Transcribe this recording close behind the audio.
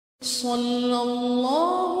صلى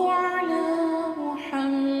الله على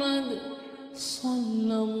محمد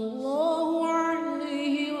صلى الله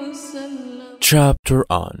عليه وسلم. Chapter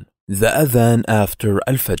on the Adhan after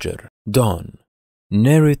Al-Fajr, dawn.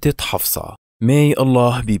 Narrated Hafsa, may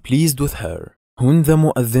Allah be pleased with her, when the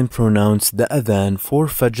Mu'adhin pronounced the Adhan for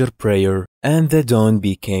Fajr prayer and the dawn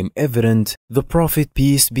became evident, the Prophet,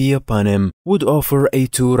 peace be upon him, would offer a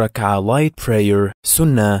 2 rak'ah light prayer,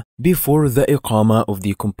 sunnah, before the Iqama of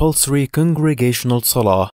the compulsory congregational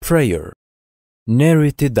salah prayer.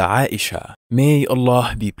 Narrated Aisha, may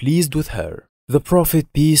Allah be pleased with her, the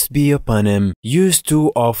Prophet, peace be upon him, used to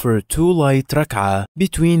offer 2 light rak'ah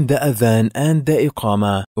between the Adhan and the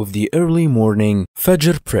Iqama of the early morning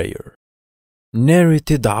Fajr prayer.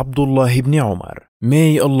 Narrated Abdullah ibn Umar,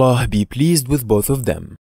 may Allah be pleased with both of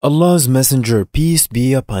them. Allah's Messenger, peace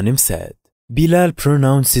be upon him, said, Bilal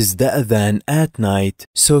pronounces the Adhan at night,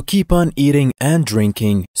 so keep on eating and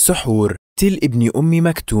drinking suhoor till Ibn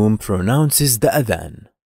Maktoum pronounces the Adhan.